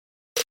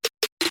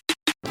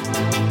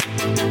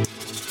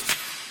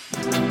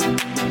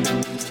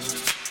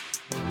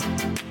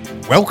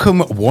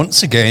Welcome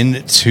once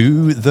again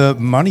to the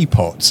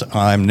MoneyPot.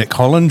 I'm Nick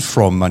Colin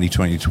from Money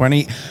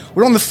 2020.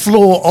 We're on the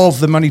floor of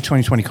the Money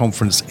 2020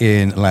 conference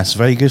in Las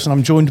Vegas, and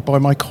I'm joined by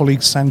my colleague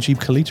Sanjeev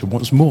Kalita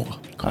once more.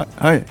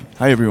 Hi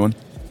everyone.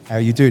 How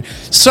are you doing?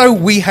 So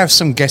we have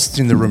some guests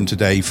in the room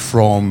today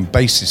from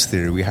Basis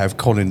Theory. We have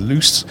Colin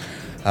Luce,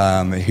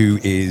 who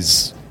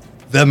is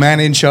the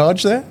man in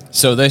charge there.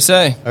 So they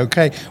say.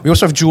 Okay. We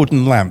also have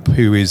Jordan Lamp,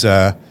 who is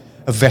a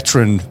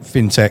veteran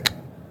fintech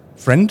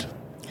friend.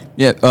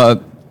 Yeah,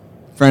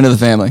 friend of the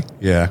family.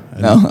 Yeah.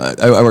 No,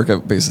 I work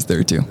at Basis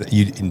Theory too.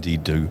 You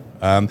indeed do.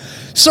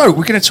 So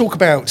we're going to talk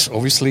about,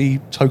 obviously,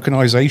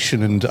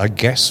 tokenization and I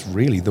guess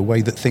really the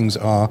way that things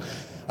are.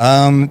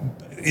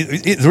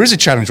 There is a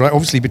challenge, right?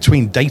 Obviously,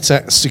 between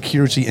data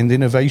security and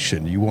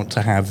innovation. You want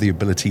to have the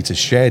ability to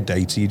share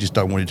data. You just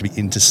don't want it to be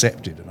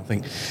intercepted. And I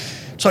think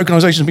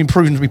tokenization has been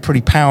proven to be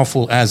pretty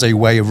powerful as a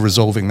way of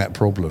resolving that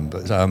problem.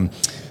 But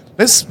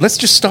let's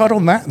just start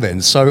on that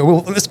then.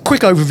 So, let's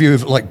quick overview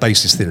of like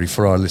Basis Theory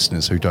for our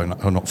listeners who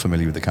are not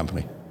familiar with the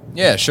company.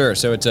 Yeah, sure.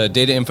 So it's a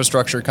data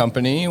infrastructure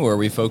company where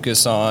we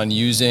focus on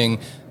using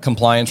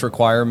compliance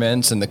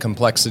requirements and the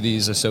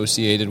complexities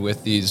associated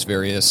with these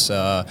various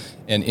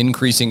and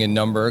increasing in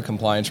number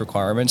compliance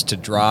requirements to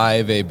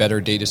drive a better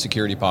data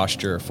security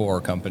posture for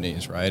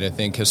companies, right? I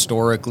think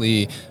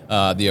historically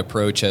the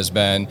approach has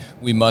been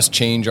we must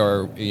change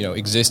our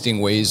existing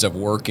ways of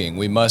working.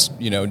 We must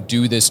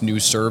do this new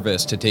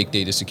service to take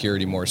data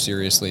security more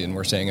seriously, and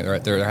we're saying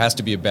there has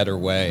to be a better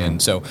way.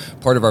 And so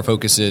part of our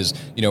focus is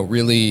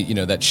really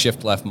that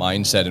shift left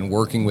mindset and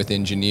working with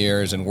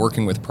engineers and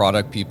working with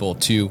product people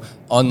to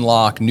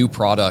unlock new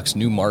products,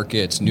 new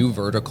markets, new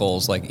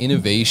verticals, like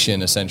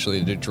innovation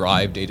essentially to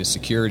drive data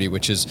security,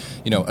 which is,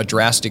 a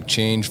drastic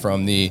change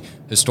from the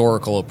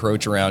historical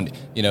approach around,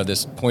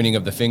 this pointing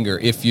of the finger.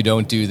 If you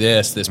don't do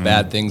this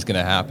bad thing's going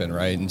to happen,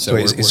 right? And so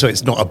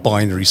it's not a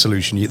binary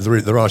solution.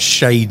 There are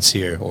shades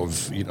here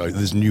of,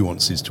 there's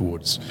nuances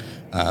towards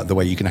the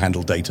way you can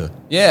handle data.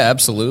 Yeah,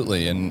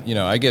 absolutely. And,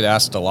 I get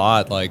asked a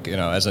lot,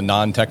 as a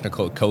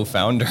non-technical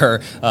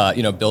co-founder,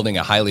 building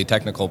a highly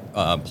technical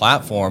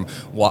platform,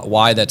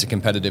 why that's a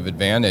competitive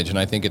advantage. And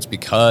I think it's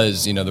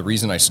because, the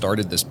reason I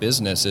started this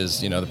business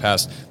is, the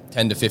past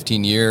 10 to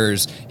 15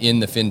 years in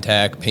the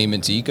fintech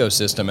payments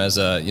ecosystem as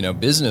a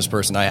business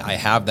person, I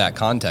have that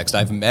context.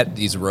 I've met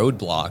these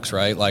roadblocks,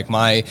 right? Like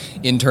my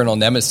internal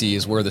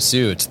nemesis were the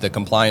suits, the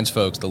compliance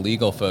folks, the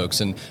legal folks,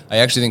 and I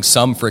actually think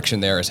some friction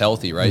there is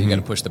healthy, right? Mm-hmm. You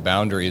got to push the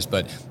boundaries,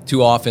 but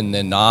too often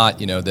than not,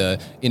 the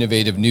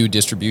innovative new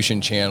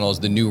distribution channels,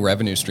 the new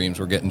revenue streams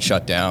were getting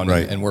shut down,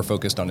 right? And we're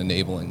focused on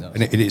enabling those.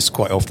 And it is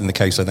quite often the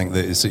case, I think,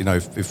 that it's,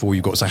 before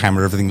you've got to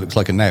hammer, everything looks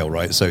like a nail,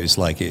 right? So it's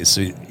like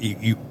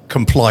you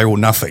comply or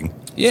nothing.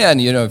 Yeah,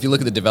 and if you look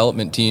at the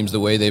development teams, the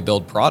way they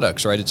build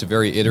products, right, it's a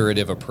very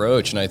iterative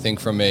approach. And I think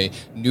from a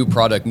new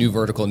product, new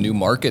vertical, new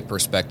market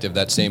perspective,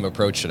 that same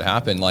approach should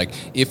happen. Like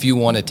if you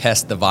want to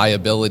test the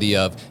viability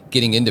of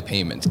getting into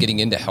payments, getting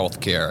into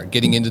healthcare,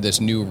 getting into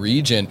this new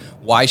region,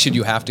 why should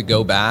you have to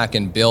go back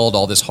and build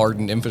all this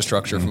hardened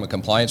infrastructure from a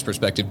compliance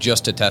perspective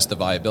just to test the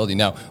viability?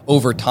 Now,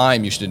 over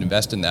time, you should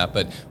invest in that,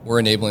 but we're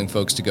enabling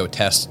folks to go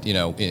test,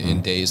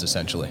 in days,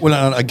 essentially.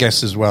 Well, I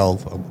guess as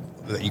well,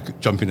 you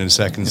could jump in a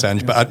second,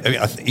 Sanj,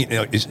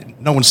 but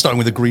no one's starting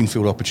with a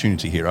greenfield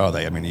opportunity here, are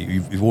they? I mean,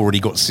 you've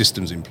already got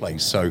systems in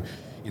place, so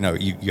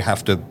you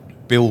have to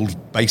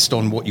build based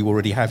on what you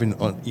already have in.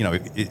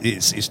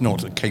 It's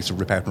not a case of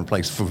rip out and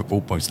replace for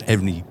almost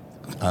every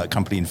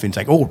company in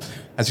fintech, or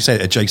as you say,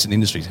 adjacent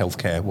industries,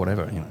 healthcare,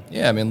 whatever.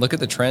 Yeah, I mean, look at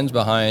the trends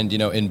behind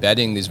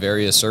embedding these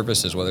various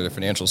services, whether they're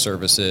financial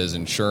services,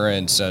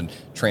 insurance, and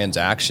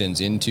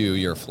transactions into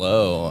your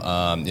flow.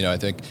 I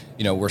think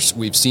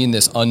we've seen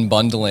this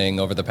unbundling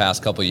over the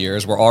past couple of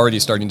years. We're already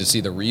starting to see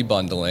the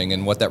rebundling,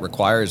 and what that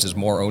requires is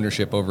more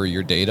ownership over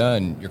your data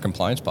and your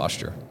compliance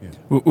posture. Yeah.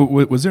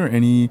 Was there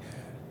any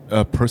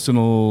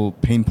personal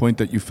pain point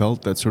that you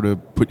felt that sort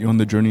of put you on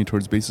the journey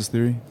towards Basis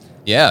Theory?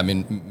 Yeah, I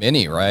mean,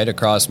 many, right?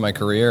 Across my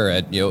career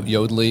at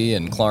Yodlee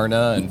and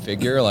Klarna and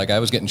Figure, like I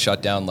was getting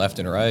shut down left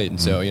and right. And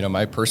so,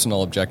 my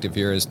personal objective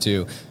here is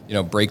to,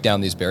 break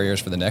down these barriers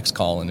for the next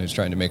Colin who's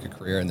trying to make a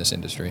career in this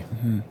industry.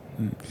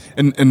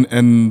 Mm-hmm.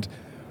 And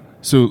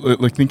so,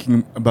 like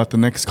thinking about the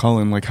next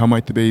Colin, like how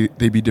might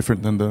they be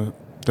different than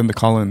the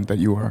Colin that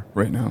you are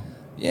right now?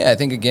 Yeah, I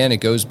think again it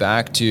goes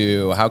back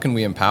to how can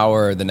we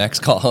empower the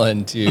next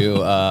Colin to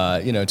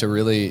to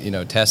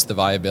really test the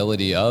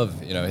viability of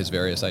his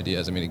various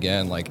ideas. I mean,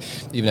 again, like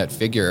even at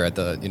Figure at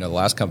the the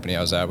last company I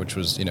was at, which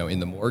was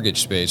in the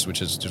mortgage space,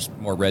 which is just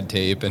more red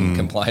tape and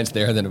compliance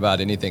there than about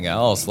anything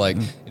else. Like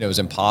it was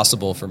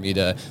impossible for me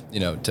to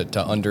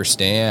to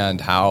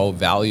understand how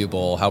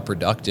valuable, how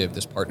productive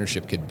this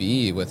partnership could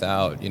be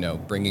without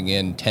bringing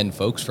in 10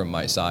 folks from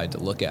my side to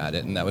look at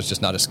it, and that was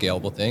just not a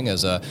scalable thing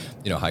as a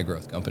high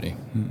growth company.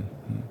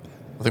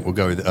 I think we'll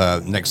go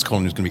with next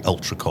Colin is going to be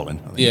Ultra Colin.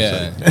 I think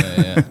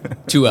yeah.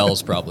 2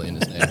 L's probably in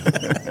his name.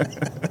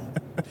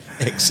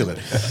 Excellent.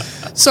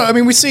 So,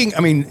 we're seeing,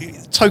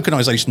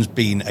 tokenization's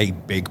been a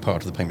big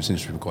part of the payments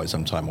industry for quite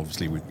some time.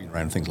 Obviously, we've been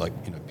around things like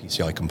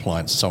PCI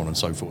compliance, so on and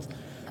so forth.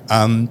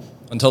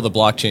 Until the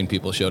blockchain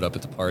people showed up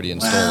at the party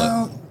and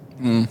stole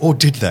it. Or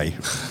did they?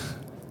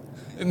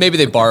 Maybe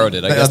they borrowed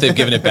it. I guess they've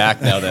given it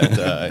back now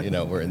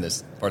that we're in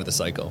this part of the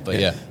cycle. But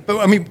yeah. But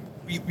I mean,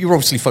 you're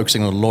obviously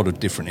focusing on a lot of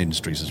different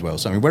industries as well.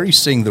 So I mean, where are you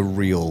seeing the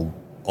real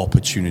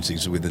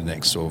opportunities with the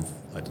next sort of,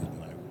 I don't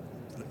know,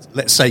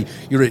 let's say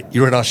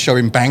you're at our show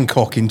in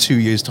Bangkok in 2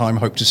 years' time.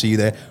 Hope to see you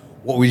there.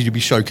 What would you be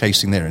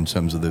showcasing there in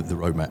terms of the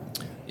roadmap?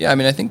 Yeah, I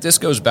mean, I think this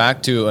goes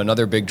back to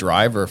another big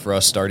driver for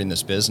us starting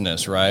this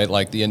business, right?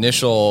 Like the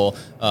initial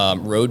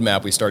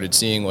roadmap we started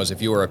seeing was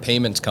if you were a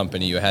payments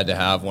company, you had to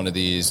have one of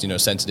these,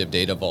 sensitive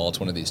data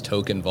vaults, one of these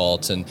token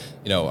vaults. And,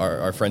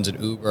 our friends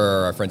at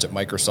Uber, our friends at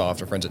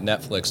Microsoft, our friends at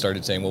Netflix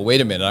started saying, well,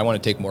 wait a minute, I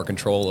want to take more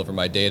control over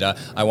my data.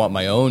 I want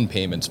my own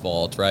payments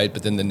vault, right?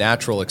 But then the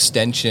natural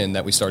extension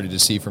that we started to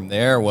see from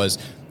there was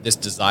this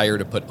desire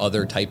to put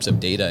other types of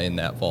data in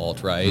that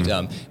vault, right?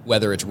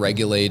 Whether it's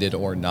regulated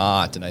or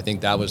not. And I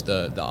think that was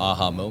the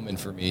aha moment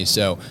for me.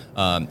 So,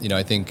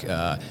 I think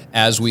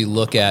as we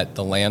look at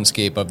the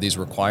landscape of these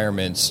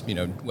requirements,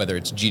 whether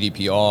it's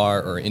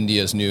GDPR or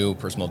India's new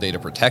personal data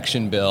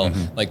protection bill,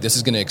 like this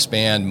is going to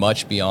expand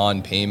much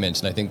beyond payments.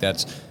 And I think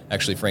that's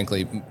actually,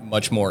 frankly,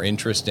 much more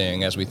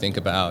interesting as we think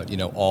about,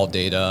 all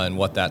data and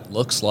what that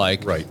looks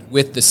like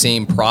with the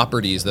same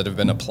properties that have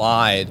been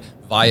applied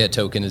via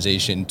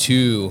tokenization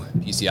to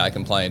PCI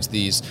compliance,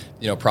 these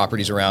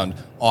properties around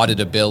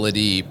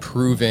auditability,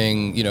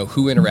 proving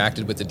who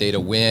interacted with the data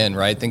when,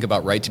 right? Think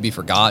about right to be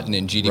forgotten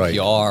in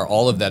GDPR.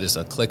 All of that is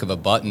a click of a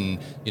button,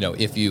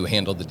 if you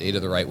handle the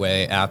data the right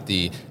way at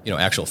the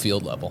actual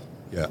field level.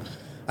 Yeah,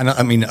 and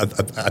I mean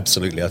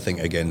absolutely. I think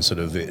again, sort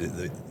of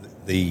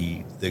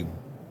the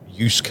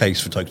use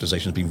case for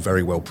tokenization has been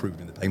very well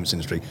proven in the payments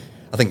industry.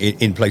 I think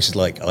in places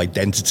like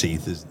identity,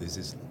 there's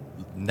this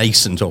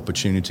nascent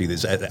opportunity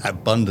that's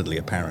abundantly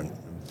apparent.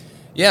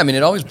 Yeah, I mean,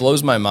 it always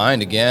blows my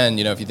mind. Again,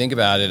 if you think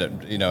about it,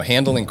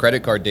 handling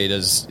credit card data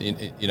is,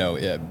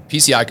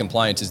 PCI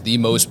compliance is the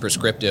most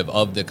prescriptive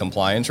of the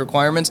compliance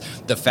requirements.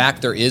 The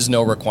fact there is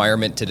no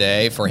requirement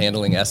today for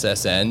handling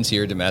SSNs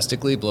here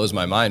domestically blows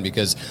my mind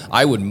because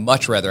I would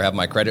much rather have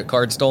my credit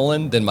card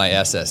stolen than my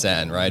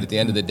SSN, right? At the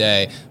end of the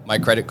day, my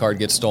credit card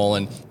gets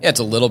stolen. Yeah, it's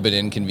a little bit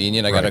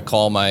inconvenient. I got to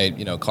call my,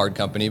 card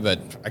company,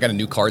 but I got a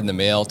new card in the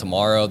mail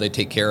tomorrow. They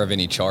take care of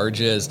any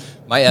charges.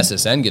 My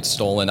SSN gets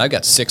stolen. I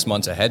got 6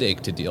 months of headache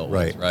to deal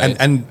with, right?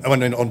 And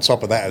on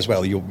top of that as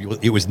well,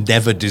 it was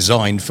never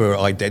designed for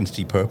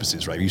identity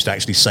purposes, right? We used to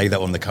actually say that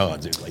on the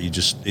cards. It's like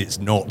it's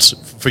not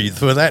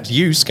for that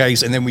use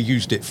case, and then we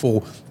used it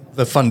for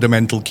the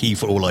fundamental key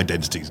for all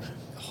identities.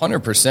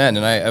 100%. And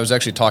I was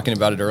actually talking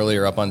about it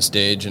earlier up on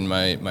stage in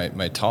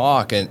my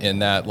talk,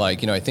 and that,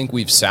 I think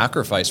we've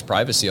sacrificed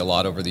privacy a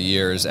lot over the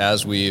years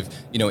as we've,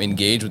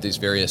 engaged with these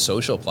various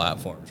social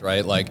platforms,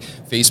 right? Like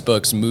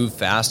Facebook's move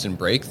fast and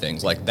break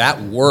things. Like that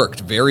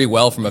worked very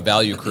well from a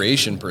value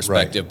creation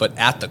perspective, but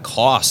at the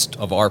cost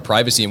of our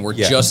privacy, and we're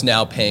just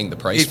now paying the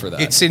price for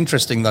that. It's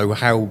interesting, though,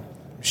 how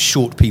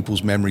short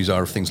people's memories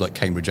are of things like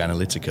Cambridge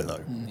Analytica,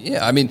 though.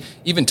 Yeah, I mean,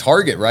 even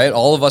Target, right?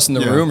 All of us in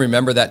the room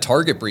remember that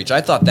Target breach. I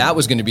thought that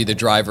was going to be the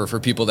driver for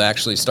people to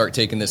actually start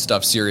taking this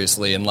stuff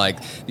seriously. And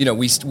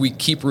we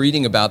keep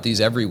reading about these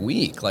every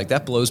week. Like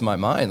that blows my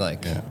mind.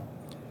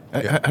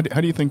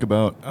 How do you think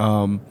about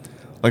a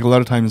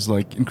lot of times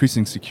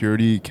increasing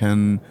security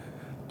can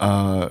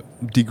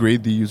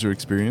degrade the user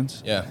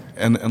experience? Yeah,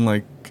 and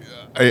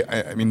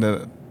I mean,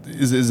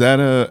 is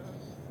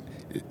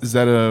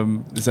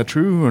that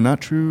true or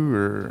not true?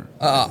 Or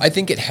I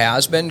think it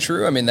has been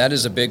true. I mean, that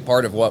is a big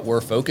part of what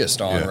we're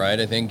focused on, right?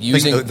 I think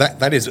using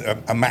that is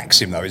a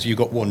maxim, though. Is you've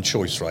got one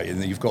choice, right?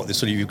 And you've got this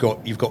sort of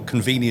you've got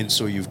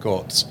convenience or you've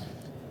got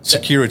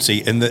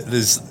security, and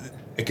there's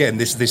again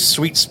this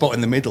sweet spot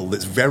in the middle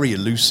that's very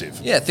elusive.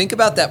 Yeah, think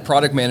about that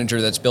product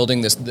manager that's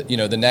building this,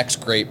 the next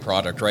great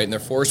product, right? And they're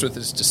forced with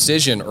this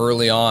decision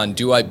early on: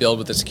 do I build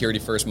with a security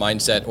first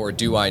mindset or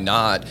do I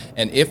not?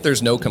 And if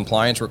there's no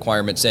compliance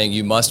requirement saying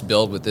you must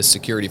build with this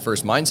security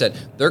first mindset,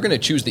 they're going to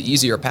choose the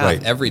easier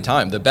path every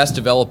time. The best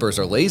developers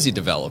are lazy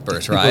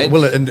developers, right?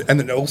 Well,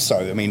 and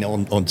also, I mean,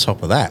 on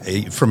top of that,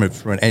 from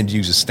an end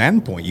user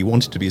standpoint, you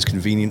want it to be as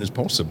convenient as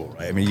possible,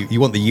 right? I mean, you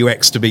want the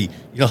UX to be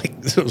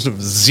sort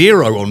of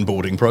zero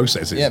onboarding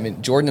processes. Yeah, I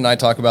mean, Jordan and I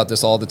talk about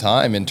this all the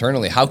time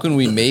internally. How can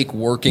we make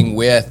working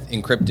with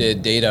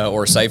encrypted data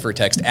or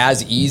ciphertext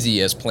as easy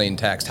as plain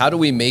text? How do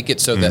we make it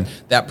so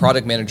that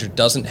product manager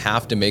doesn't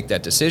have to make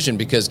that decision?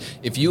 Because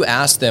if you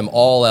ask them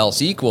all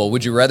else equal,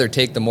 would you rather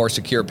take the more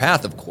secure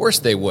path? Of course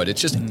they would. It's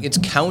just, it's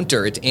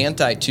counter, it's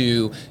anti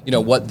to,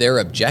 what their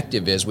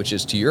objective is, which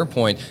is, to your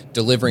point,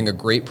 delivering a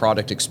great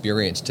product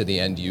experience to the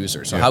end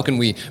user. So how can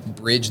we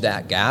bridge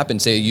that gap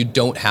and say you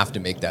don't have to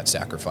make that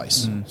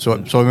sacrifice? So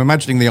I'm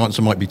imagining the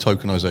answer might be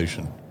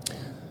tokenization.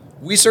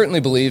 We certainly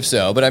believe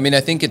so, but I mean,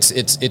 I think it's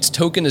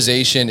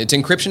tokenization. It's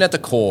encryption at the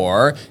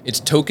core. It's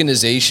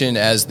tokenization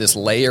as this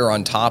layer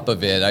on top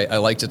of it. I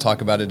like to talk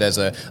about it as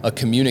a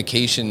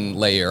communication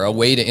layer, a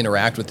way to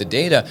interact with the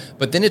data.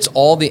 But then it's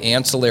all the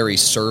ancillary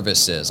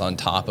services on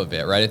top of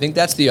it, right? I think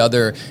that's the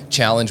other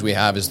challenge we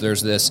have is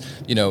there's this,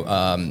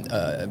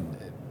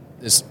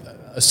 this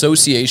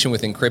association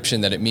with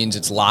encryption that it means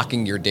it's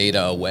locking your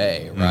data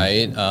away,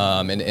 right?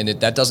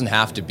 That doesn't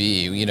have to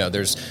be.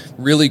 There's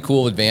really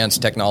cool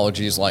advanced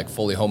technologies like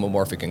fully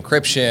homomorphic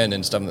encryption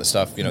and some of the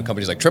stuff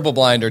companies like Triple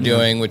Blind are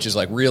doing, which is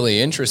like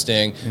really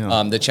interesting.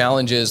 The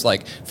challenge is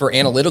like for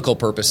analytical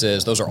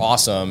purposes, those are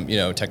awesome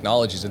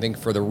technologies. I think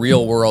for the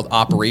real world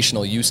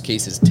operational use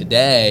cases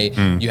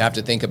today, you have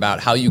to think about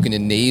how you can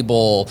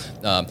enable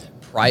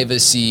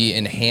privacy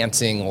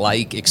enhancing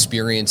like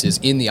experiences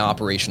in the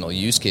operational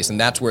use case. And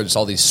that's where there's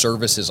all these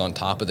services on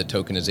top of the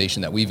tokenization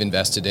that we've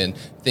invested in.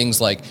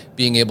 Things like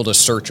being able to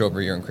search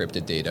over your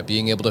encrypted data,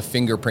 being able to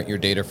fingerprint your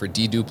data for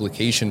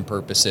deduplication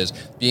purposes,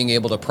 being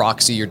able to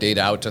proxy your data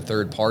out to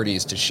third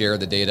parties to share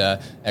the data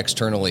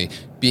externally,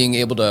 being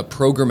able to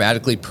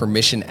programmatically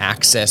permission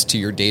access to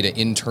your data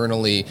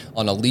internally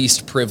on a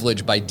least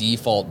privilege by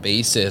default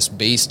basis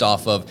based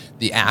off of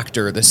the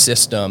actor, the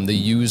system, the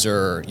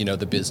user,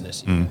 the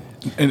business.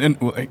 And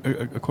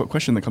a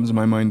question that comes to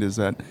my mind is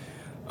that,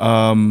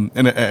 and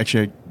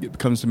it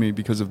comes to me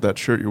because of that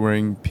shirt you're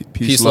wearing,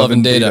 peace, love,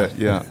 and data.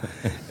 Yeah,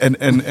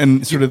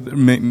 and sort of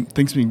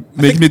makes me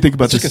think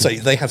about this. Say,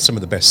 they have some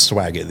of the best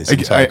swag at this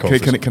entire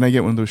conference. Can I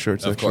get one of those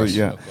shirts? Of course,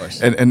 yeah. Of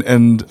course.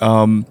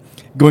 And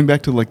going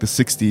back to like the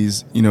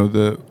 60s,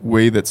 the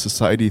way that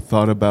society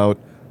thought about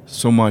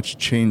so much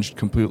changed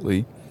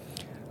completely.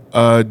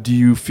 Do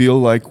you feel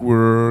like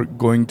we're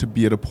going to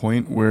be at a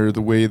point where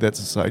the way that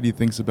society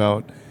thinks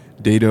about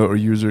data or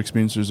user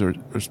experiences or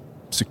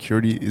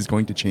security is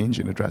going to change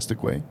in a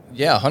drastic way?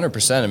 Yeah,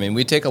 100%. I mean,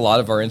 we take a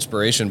lot of our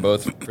inspiration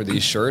both for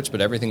these shirts,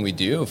 but everything we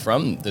do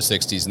from the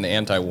 60s and the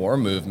anti-war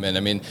movement. I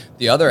mean,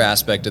 the other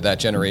aspect of that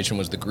generation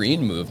was the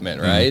green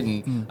movement, right?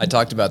 And I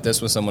talked about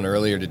this with someone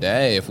earlier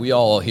today. If we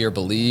all here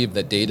believe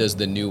that data is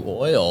the new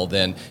oil,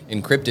 then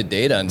encrypted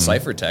data and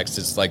ciphertext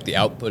is like the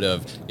output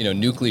of,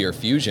 nuclear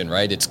fusion,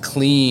 right? It's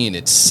clean,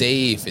 it's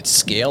safe,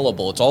 it's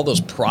scalable. It's all those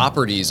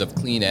properties of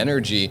clean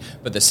energy,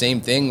 but the same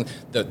thing,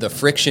 the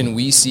friction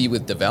we see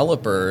with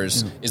developers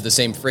is the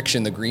same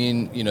friction the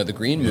green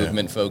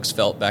movement folks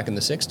felt back in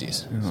the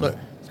 60s. So I was going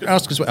to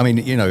ask as well, I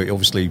mean,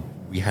 obviously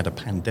we had a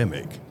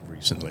pandemic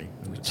recently.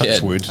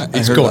 Touch wood,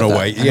 it's gone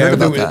away. I heard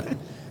about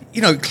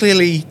that.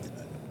 Clearly,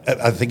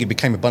 I think it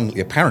became abundantly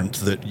apparent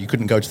that you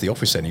couldn't go to the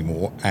office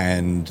anymore,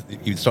 and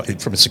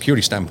from a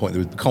security standpoint,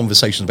 there were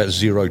conversations about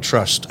zero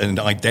trust and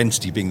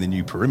identity being the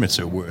new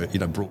perimeter were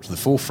brought to the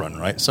forefront,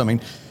 right? So I mean,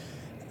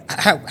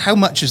 how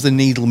much has the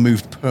needle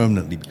moved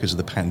permanently because of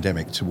the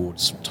pandemic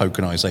towards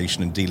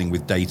tokenization and dealing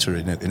with data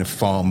in a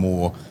far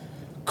more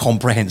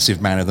comprehensive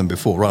manner than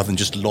before, rather than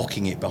just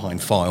locking it behind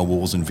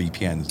firewalls and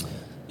VPNs?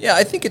 Yeah,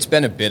 I think it's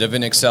been a bit of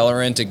an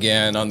accelerant,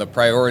 again, on the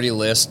priority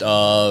list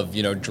of,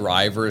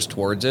 drivers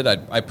towards it.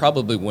 I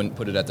probably wouldn't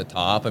put it at the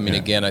top. I mean,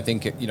 again, I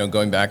think,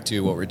 going back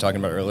to what we were talking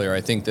about earlier,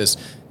 I think this,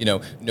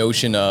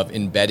 notion of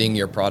embedding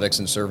your products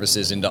and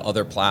services into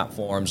other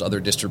platforms, other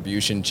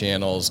distribution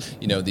channels,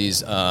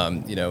 these,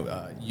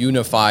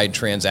 unified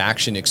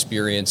transaction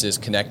experiences,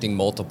 connecting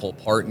multiple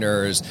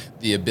partners,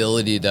 the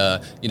ability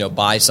to,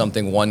 buy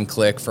something one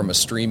click from a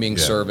streaming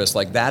service,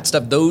 like that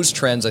stuff, those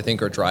trends, I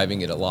think, are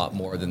driving it a lot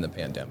more than the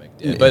pandemic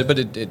did. But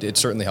it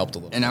certainly helped a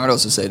little. And I would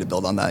also say, to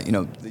build on that,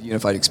 the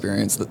unified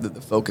experience,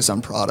 the focus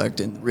on product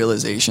and the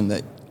realization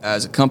that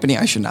as a company,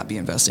 I should not be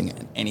investing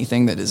in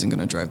anything that isn't going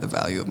to drive the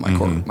value of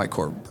my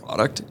core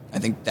product. I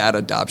think that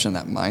adoption,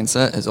 that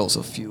mindset has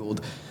also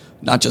fueled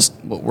not just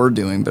what we're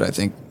doing, but I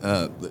think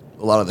a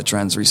lot of the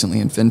trends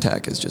recently in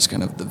fintech is just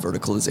kind of the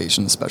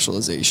verticalization, the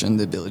specialization,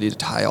 the ability to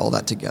tie all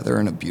that together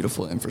in a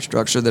beautiful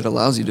infrastructure that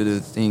allows you to do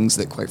things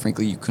that, quite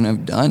frankly, you couldn't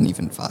have done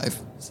even 5,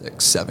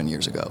 6, 7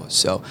 years ago.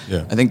 So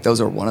I think those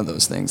are one of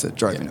those things that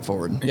driving it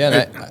forward.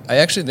 Yeah, and I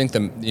actually think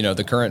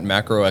the current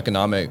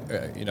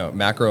macroeconomic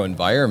macro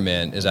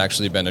environment has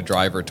actually been a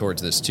driver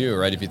towards this too,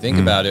 right? If you think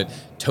about it,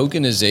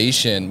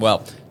 tokenization,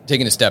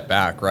 taking a step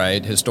back,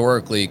 right?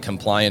 Historically,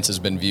 compliance has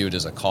been viewed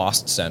as a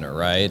cost center,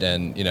 right?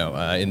 And,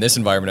 in this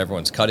environment,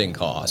 everyone's cutting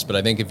costs. But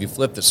I think if you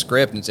flip the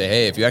script and say,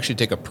 hey, if you actually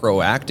take a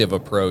proactive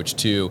approach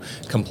to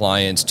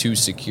compliance, to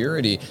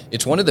security,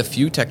 it's one of the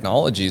few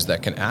technologies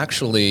that can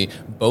actually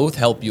both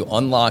help you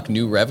unlock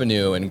new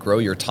revenue and grow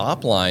your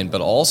top line,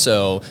 but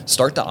also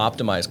start to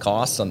optimize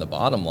costs on the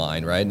bottom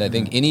line, right? And I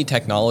think any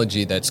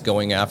technology that's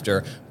going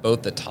after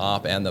both the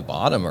top and the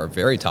bottom are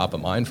very top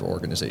of mind for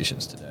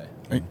organizations today.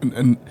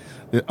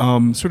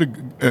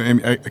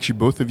 Actually,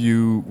 both of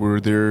you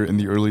were there in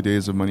the early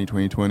days of Money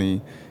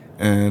 2020,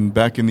 and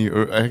back in the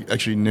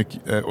Nick,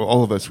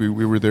 all of us, we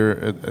were there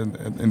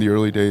in the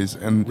early days,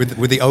 and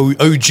with the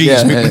OGs,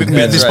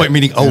 at this point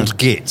meaning old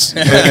gits.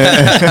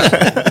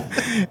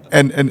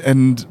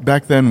 And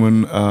back then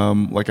when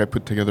like I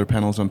put together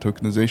panels on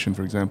tokenization,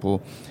 for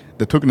example,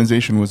 the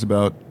tokenization was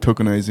about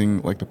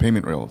tokenizing like the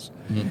payment rails.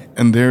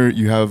 And there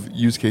you have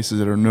use cases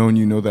that are known.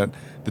 You know that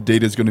the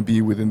data is going to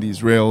be within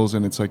these rails,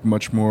 and it's like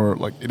much more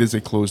like it is a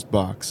closed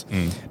box.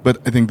 But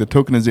I think the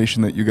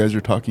tokenization that you guys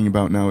are talking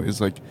about now is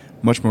like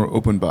much more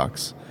open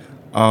box,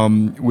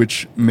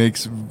 which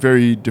makes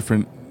very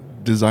different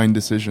design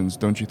decisions,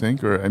 don't you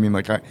think? Or I mean,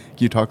 like, can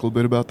you talk a little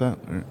bit about that?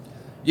 Or?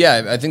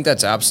 Yeah, I think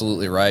that's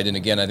absolutely right. And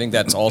again, I think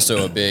that's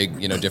also a big,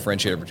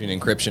 differentiator between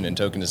encryption and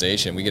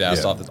tokenization. We get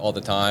asked all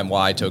the time,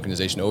 why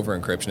tokenization over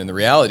encryption? And the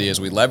reality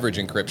is we leverage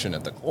encryption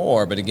at the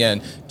core. But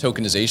again,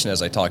 tokenization,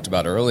 as I talked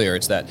about earlier,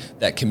 it's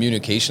that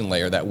communication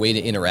layer, that way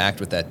to interact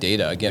with that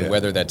data. Again,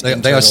 whether that's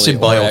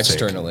internally or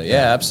externally.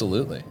 Yeah,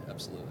 absolutely.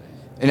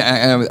 And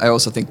I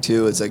also think,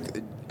 too, it's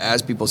like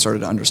as people started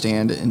to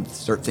understand and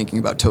start thinking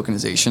about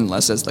tokenization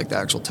less as like the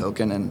actual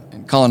token,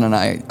 and Colin and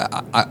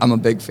I'm a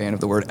big fan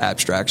of the word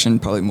abstraction,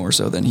 probably more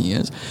so than he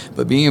is,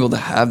 but being able to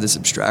have this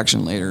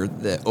abstraction layer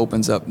that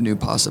opens up new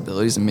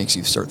possibilities and makes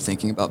you start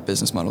thinking about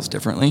business models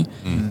differently.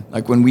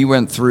 Like when we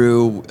went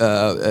through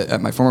at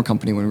my former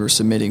company, when we were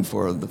submitting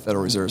for the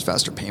Federal Reserve's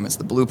faster payments,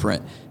 the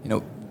blueprint,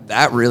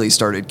 that really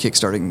started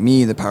kickstarting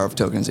me, the power of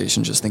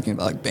tokenization, just thinking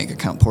about like bank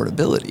account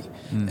portability.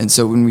 And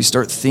so when we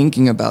start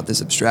thinking about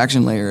this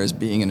abstraction layer as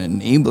being an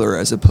enabler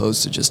as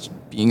opposed to just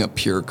being a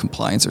pure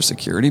compliance or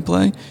security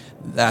play,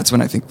 that's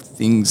when I think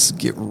things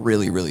get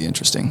really, really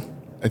interesting.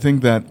 I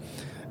think that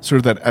sort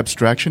of that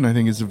abstraction, I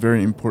think, is a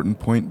very important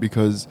point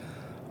because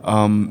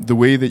the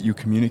way that you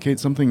communicate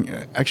something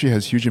actually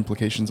has huge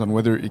implications on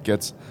whether it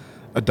gets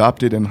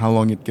adopted and how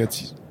long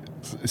it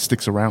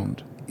sticks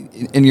around.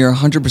 And you're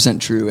 100%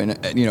 true.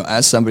 And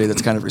as somebody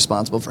that's kind of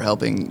responsible for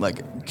helping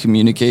like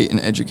communicate and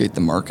educate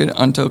the market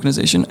on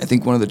tokenization, I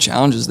think one of the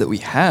challenges that we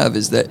have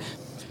is that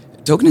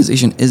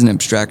tokenization is an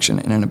abstraction,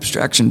 and an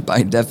abstraction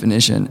by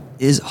definition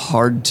is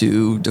hard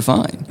to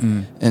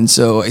define. And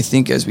so I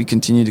think as we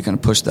continue to kind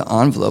of push the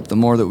envelope, the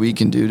more that we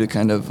can do to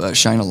kind of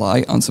shine a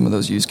light on some of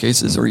those use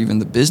cases or even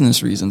the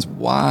business reasons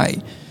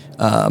why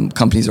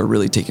companies are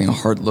really taking a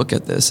hard look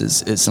at this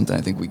is something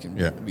I think we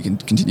can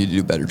continue to do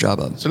a better job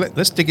of. So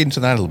let's dig into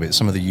that a little bit,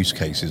 some of the use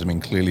cases. I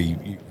mean, clearly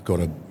you've got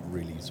a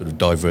really sort of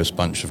diverse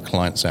bunch of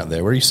clients out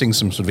there. Where are you seeing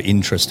some sort of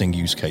interesting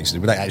use cases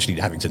without actually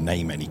having to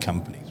name any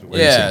companies?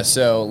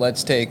 So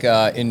let's take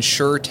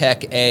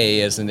InsurTech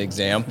A as an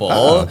example,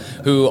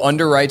 who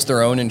underwrites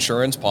their own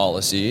insurance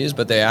policies,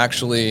 but they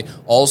actually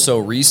also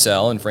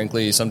resell and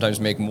frankly sometimes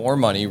make more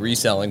money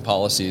reselling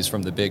policies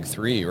from the big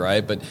three,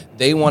 right? But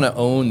they want to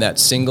own that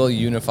single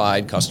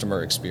unified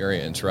customer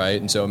experience,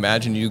 right? And so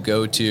imagine you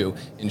go to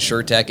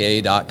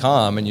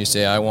InsurTechA.com and you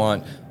say, I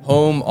want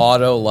home,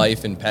 auto,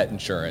 life, and pet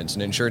insurance.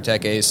 And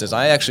InsurTech A says,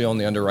 I actually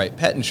only underwrite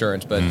pet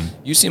insurance, but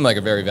you seem like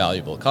a very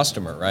valuable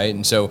customer, right?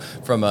 And so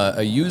from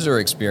a user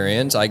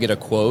experience, I get a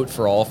quote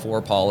for all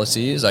 4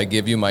 policies. I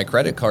give you my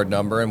credit card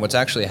number, and what's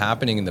actually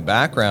happening in the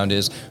background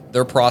is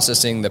they're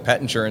processing the pet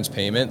insurance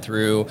payment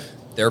through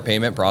their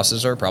payment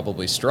processor,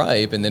 probably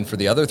Stripe, and then for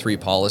the other 3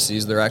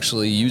 policies, they're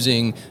actually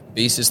using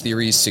Basis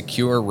Theory's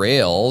secure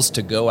rails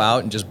to go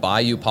out and just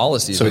buy you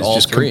policies with all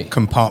 3. So it just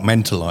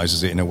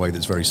compartmentalizes it in a way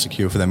that's very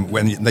secure for them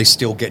when they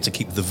still get to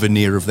keep the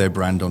veneer of their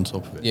brand on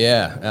top of it.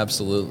 Yeah,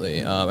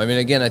 absolutely. I mean,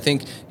 again, I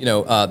think,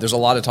 there's a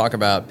lot of talk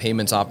about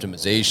payments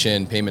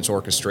optimization, payments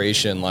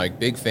orchestration, like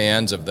big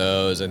fans of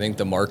those. I think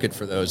the market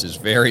for those is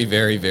very,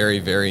 very, very,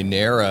 very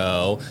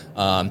narrow,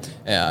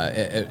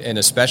 and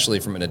especially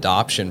from an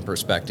adoption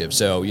perspective.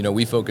 So,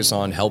 we focus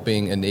on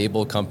helping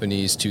enable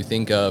companies to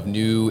think of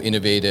new,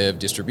 innovative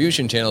distribution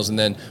channels, and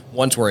then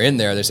once we're in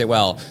there, they say,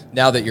 well,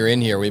 now that you're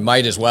in here, we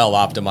might as well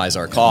optimize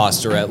our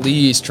costs or at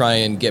least try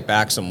and get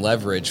back some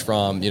leverage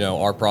from,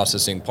 our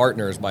processing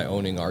partners by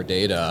owning our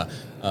data.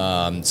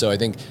 So I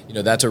think,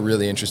 that's a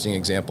really interesting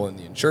example in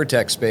the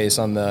InsurTech space.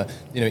 On the,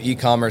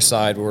 e-commerce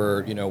side,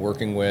 we're,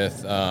 working with,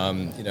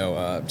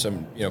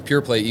 some,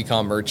 pure play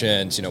e-com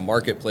merchants,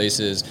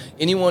 marketplaces,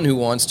 anyone who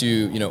wants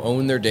to,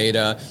 own their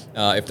data.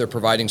 If they're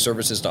providing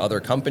services to other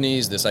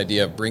companies, this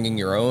idea of bringing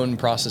your own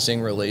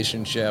processing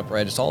relationship,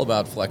 right? It's all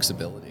about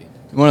flexibility.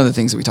 One of the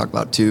things that we talk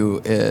about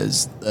too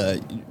is,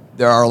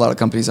 there are a lot of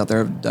companies out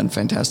there that have done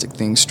fantastic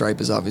things. Stripe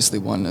is obviously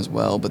one as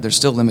well, but there's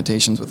still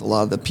limitations with a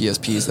lot of the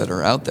PSPs that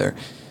are out there.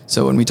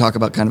 So when we talk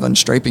about kind of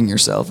unstriping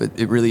yourself,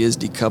 it really is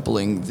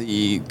decoupling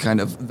the kind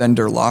of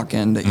vendor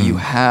lock-in that you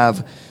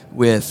have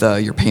with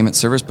your payment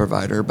service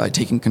provider by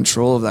taking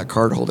control of that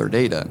cardholder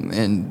data.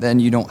 And then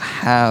you don't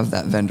have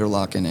that vendor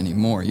lock-in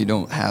anymore. You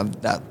don't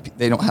have that.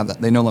 They don't have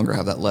that. They no longer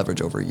have that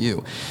leverage over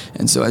you.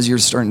 And so as you're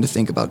starting to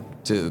think about,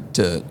 to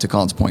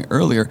Colin's point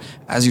earlier,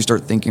 as you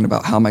start thinking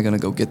about how am I going to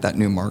go get that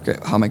new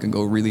market, how am I going to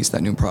go release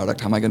that new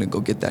product, how am I going to go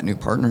get that new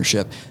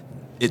partnership,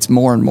 it's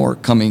more and more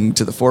coming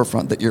to the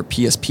forefront that your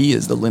PSP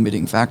is the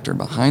limiting factor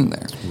behind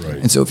there. Right.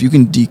 And so if you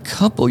can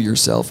decouple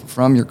yourself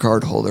from your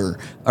cardholder,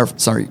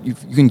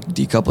 you can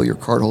decouple your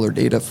cardholder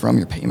data from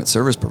your payment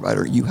service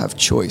provider, you have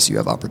choice, you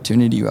have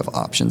opportunity, you have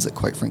options that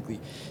quite frankly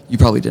you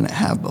probably didn't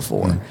have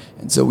before.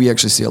 And so we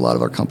actually see a lot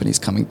of our companies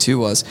coming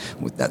to us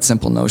with that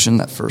simple notion,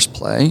 that first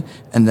play,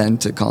 and then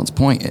to Colin's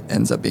point, it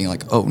ends up being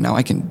like, oh, now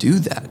I can do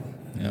that.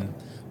 Yeah.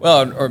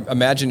 Well, or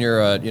imagine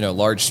you're a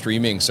large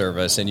streaming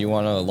service and you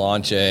want to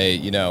launch a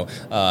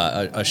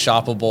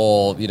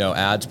shoppable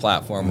ads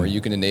platform where you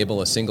can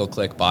enable a single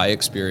click buy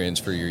experience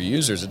for your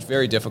users. It's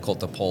very difficult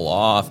to pull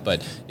off,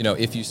 but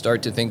if you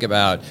start to think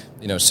about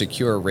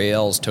secure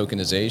Rails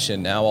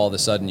tokenization, now all of a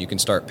sudden you can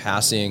start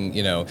passing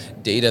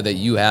data that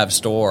you have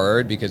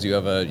stored because you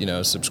have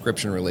a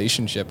subscription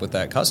relationship with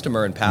that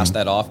customer and pass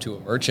that off to a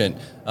merchant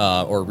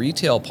or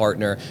retail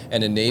partner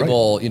and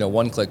enable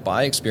one click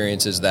buy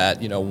experiences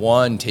that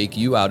one take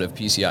you out of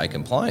PCI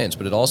compliance,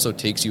 but it also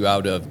takes you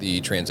out of the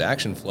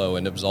transaction flow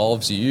and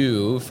absolves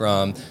you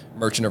from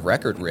merchant of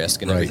record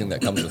risk and everything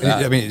that comes with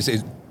that. I mean,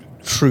 it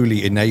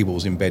truly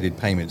enables embedded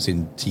payments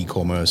in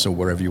T-commerce or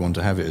wherever you want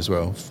to have it as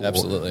well.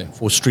 Absolutely.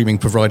 For streaming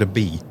provider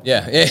B.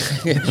 Yeah.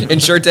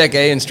 InsurTech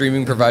A and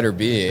streaming provider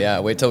B. Yeah.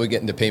 Wait till we get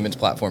into payments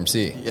platform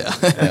C. Yeah.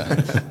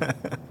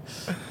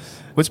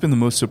 What's been the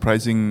most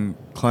surprising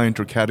client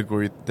or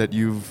category that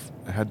you've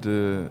had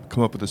to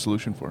come up with a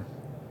solution for?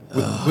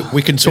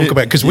 We can talk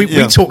about, because we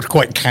talked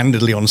quite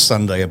candidly on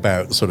Sunday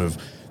about sort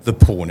of the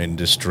porn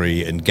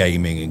industry and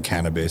gaming and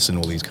cannabis and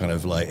all these kind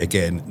of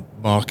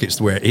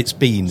markets where it's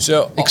been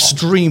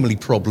extremely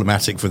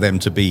problematic for them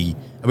to be.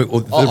 I mean,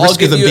 I'll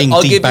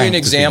give you an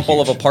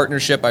example of a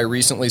partnership I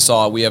recently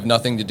saw. We have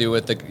nothing to do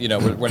with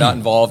we're not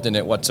involved in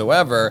it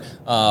whatsoever.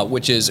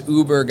 Which is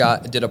Uber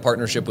did a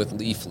partnership with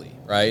Leafly,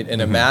 right?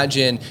 And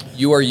imagine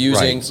you are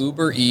using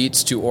Uber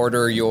Eats to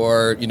order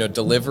your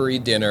delivery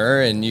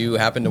dinner, and you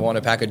happen to want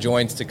a pack of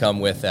joints to come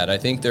with that. I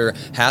think there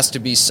has to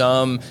be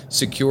some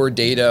secure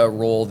data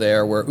role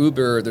there where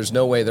Uber, there's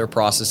no way they're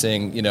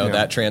processing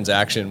that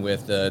transaction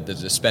with the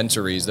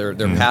dispensaries. They're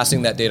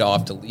passing that data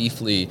off to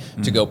Leafly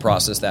to go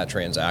process that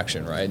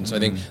transaction, right? And so I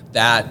think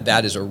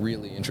that is a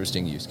really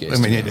interesting use case.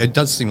 I mean, it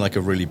does seem like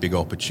a really big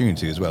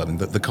opportunity as well. I mean,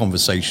 the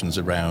conversations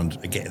around,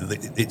 again,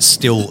 it's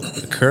still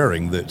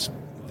occurring that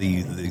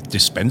the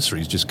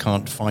dispensaries just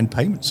can't find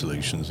payment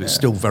solutions. It's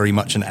still very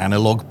much an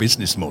analog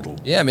business model.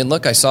 Yeah, I mean,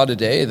 look, I saw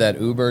today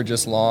that Uber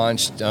just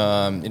launched,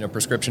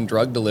 prescription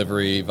drug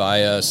delivery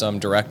via some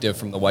directive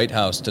from the White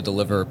House to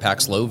deliver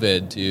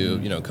Paxlovid to,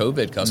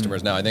 COVID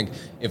customers. Now, I think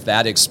if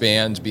that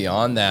expands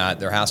beyond that,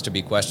 there has to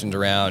be questions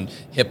around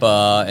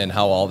HIPAA and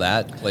how all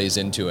that plays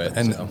into it.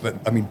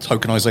 But I mean,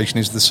 tokenization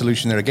is the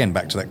solution there again,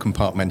 back to that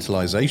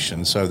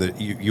compartmentalization, so that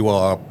you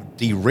are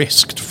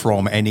de-risked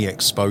from any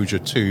exposure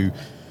to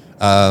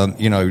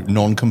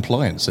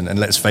non-compliance. And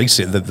let's face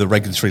it, the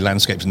regulatory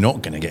landscape's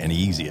not going to get any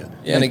easier.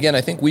 Yeah, and again,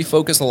 I think we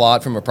focus a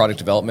lot from a product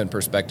development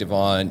perspective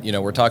on,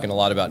 we're talking a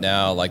lot about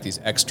now like these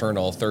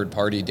external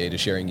third-party data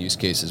sharing use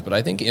cases, but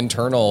I think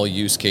internal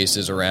use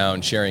cases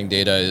around sharing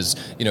data is,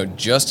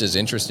 just as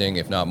interesting,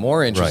 if not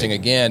more interesting. Right.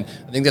 Again,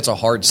 I think that's a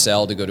hard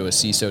sell to go to a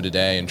CISO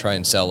today and try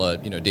and sell a,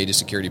 data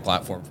security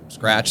platform from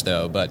scratch,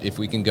 though. But if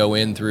we can go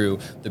in through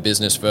the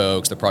business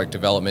folks, the product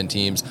development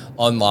teams,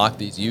 unlock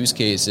these use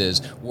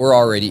cases, we're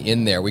already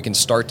in there. We can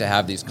start to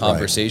have these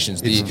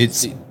conversations.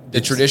 Right. The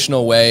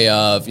traditional way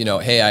of,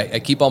 hey, I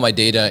keep all my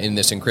data in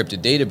this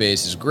encrypted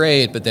database is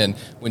great, but then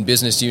when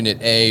business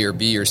unit A or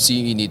B or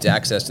C needs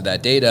access to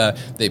that data,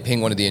 they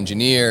ping one of the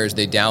engineers,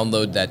 they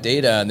download that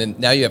data, and then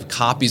now you have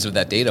copies of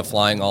that data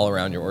flying all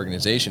around your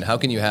organization. How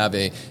can you have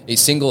a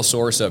single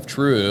source of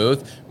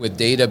truth with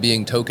data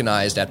being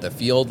tokenized at the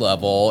field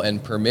level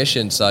and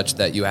permission such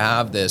that you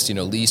have this,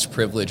 least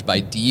privilege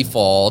by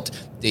default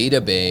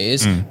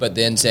database, but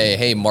then say,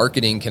 hey,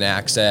 marketing can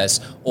access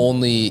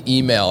only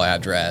email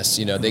address.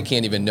 They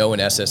can't even know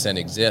an SSN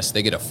exists.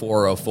 They get a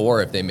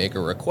 404 if they make a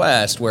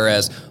request,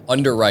 whereas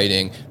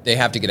underwriting, they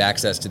have to get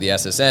access to the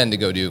SSN to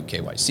go do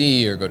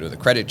KYC or go to the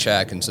credit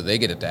check, and so they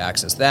get it to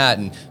access that.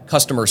 And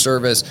customer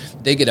service,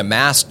 they get a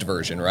masked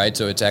version, right?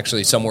 So it's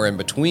actually somewhere in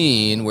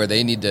between where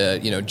they need to,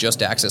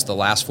 just access the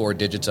last 4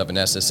 digits of an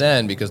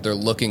SSN because they're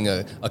looking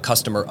a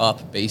customer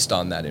up based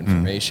on that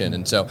information.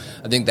 And so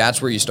I think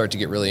that's where you start to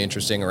get really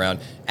interesting around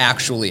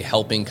actually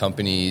helping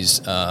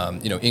companies,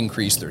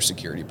 increase their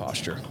security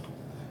posture.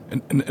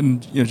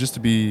 And just to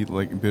be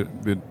like a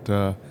bit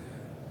the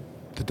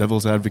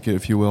devil's advocate,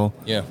 if you will.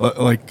 Yeah.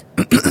 Like,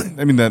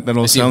 I mean that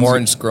all I see sounds.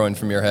 horns growing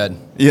from your head.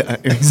 Yeah,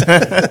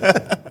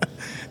 exactly.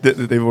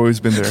 They've always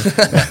been there.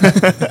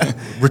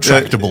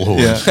 Retractable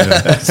horns.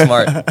 Yeah.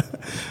 Smart.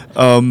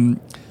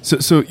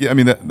 So yeah, I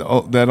mean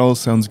that all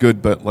sounds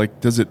good, but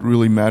like, does it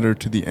really matter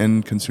to the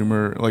end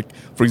consumer? Like,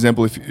 for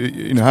example, if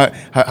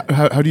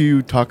how do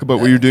you talk about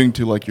what you're doing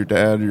to like your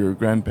dad or your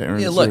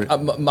grandparents? Yeah,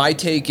 look, my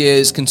take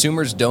is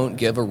consumers don't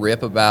give a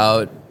rip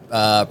about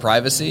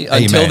privacy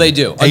Amen. until they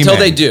do. Amen. Until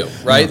they do,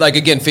 right? Like,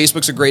 again,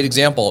 Facebook's a great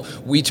example.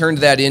 We turned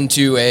that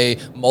into a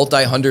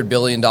multi-$100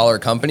 billion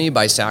company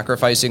by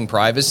sacrificing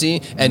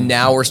privacy, and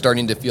now we're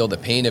starting to feel the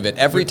pain of it.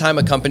 Every time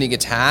a company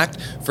gets hacked,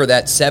 for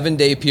that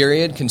 7-day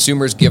period,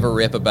 consumers give a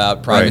rip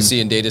about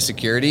privacy and data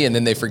security, and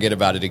then they forget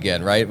about it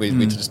again, right?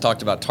 We just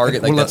talked about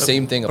Target, like that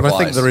same thing applies.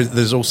 But I think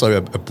there's also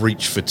a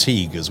breach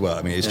fatigue as well.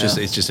 I mean, it's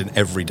just an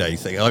everyday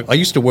thing. I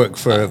used to work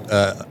for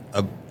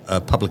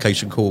a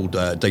publication called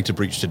Data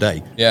Breach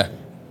Today. Yeah.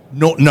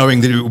 Not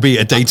knowing that it would be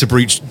a data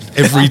breach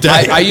every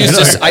day. I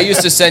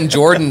used to send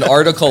Jordan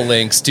article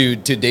links to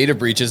data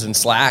breaches in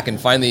Slack, and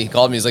finally he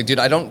called me. He's like, "Dude,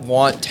 I don't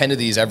want 10 of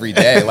these every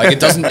day. Like, it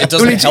doesn't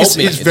help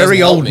me. It's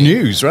very old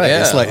news, right?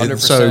 Yeah, it's like 100%.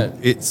 So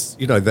it's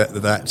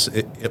that's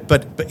it,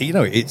 but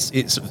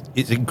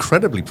it's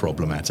incredibly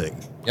problematic.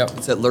 Yep.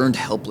 It's that learned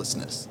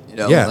helplessness.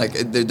 Like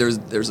there's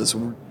this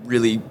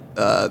really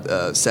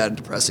sad,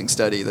 depressing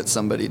study that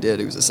somebody did.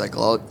 He was a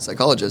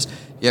psychologist.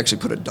 He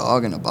actually put a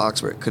dog in a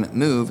box where it couldn't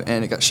move,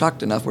 and it got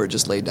shocked enough where it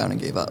just laid down and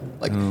gave up.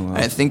 Like, and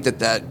I think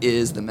that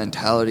is the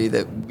mentality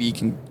that we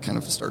can kind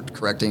of start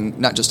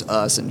correcting, not just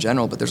us in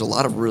general, but there's a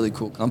lot of really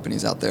cool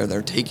companies out there that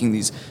are taking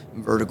these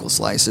vertical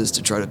slices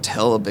to try to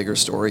tell a bigger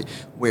story.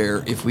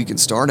 Where if we can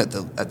start at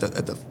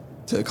the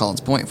to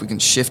Colin's point, if we can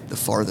shift the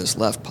farthest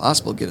left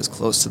possible, get as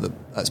close to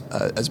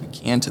as we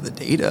can to the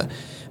data,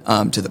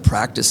 to the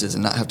practices,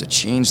 and not have to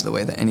change the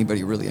way that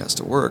anybody really has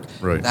to work.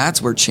 Right.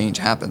 That's where change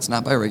happens,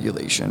 not by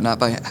regulation, not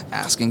by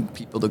asking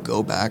people to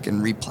go back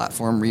and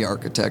re-platform,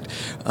 re-architect,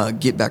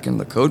 get back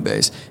into the code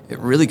base. It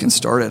really can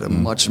start at a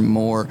much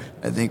more,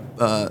 I think,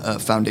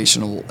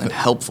 foundational and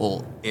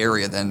helpful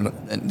area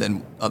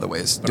than other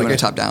ways, doing it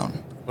top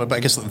down. Well, but I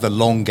guess the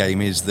long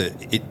game is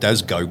that it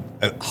does go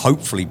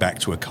hopefully back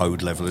to a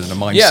code level and a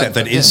mindset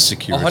that is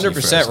security 100%,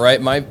 first.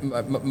 right?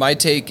 My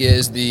take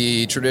is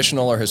the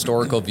traditional or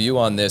historical view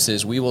on this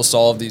is we will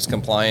solve these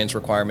compliance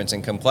requirements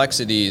and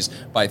complexities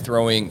by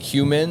throwing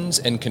humans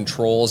and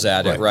controls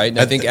at it, right? And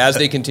I think as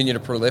they continue to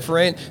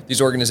proliferate,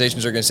 these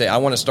organizations are going to say, I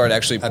want to start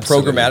actually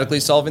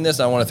programmatically solving this,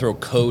 and I want to throw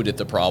code at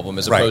the problem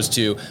as opposed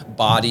to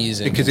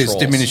bodies and because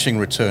controls. it's diminishing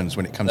returns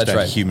when it comes down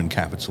to human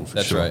capital,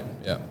 for sure. That's right,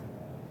 yeah.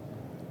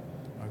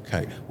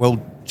 Okay.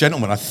 Well,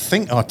 gentlemen, I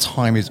think our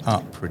time is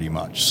up pretty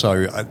much.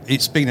 So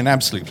it's been an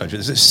absolute pleasure.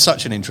 This is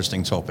such an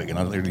interesting topic, and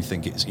I really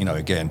think it's,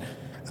 again,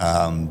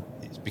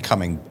 it's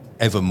becoming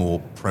ever more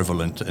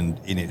prevalent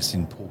and in its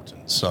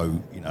importance.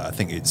 So, I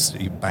think it's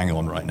bang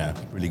on right now.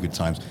 Really good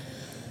times.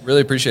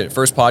 Really appreciate it.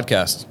 First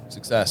podcast.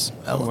 Success.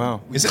 Oh,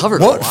 wow. We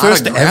covered a lot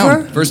of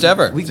ground. First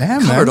ever. We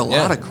covered a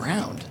lot of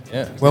ground.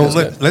 Yeah. Well,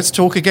 let's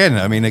talk again.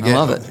 I mean, again, I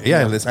love it.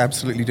 Yeah, let's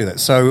absolutely do that.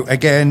 So,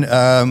 again,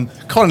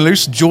 Colin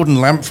Luce, Jordan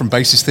Lamp from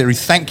Basis Theory,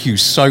 thank you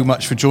so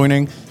much for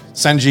joining.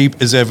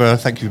 Sanjeev, as ever,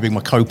 thank you for being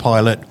my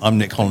co-pilot. I'm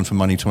Nick Holland from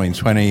Money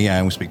 2020,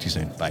 and we'll speak to you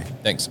soon. Bye.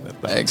 Thanks.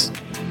 Thanks.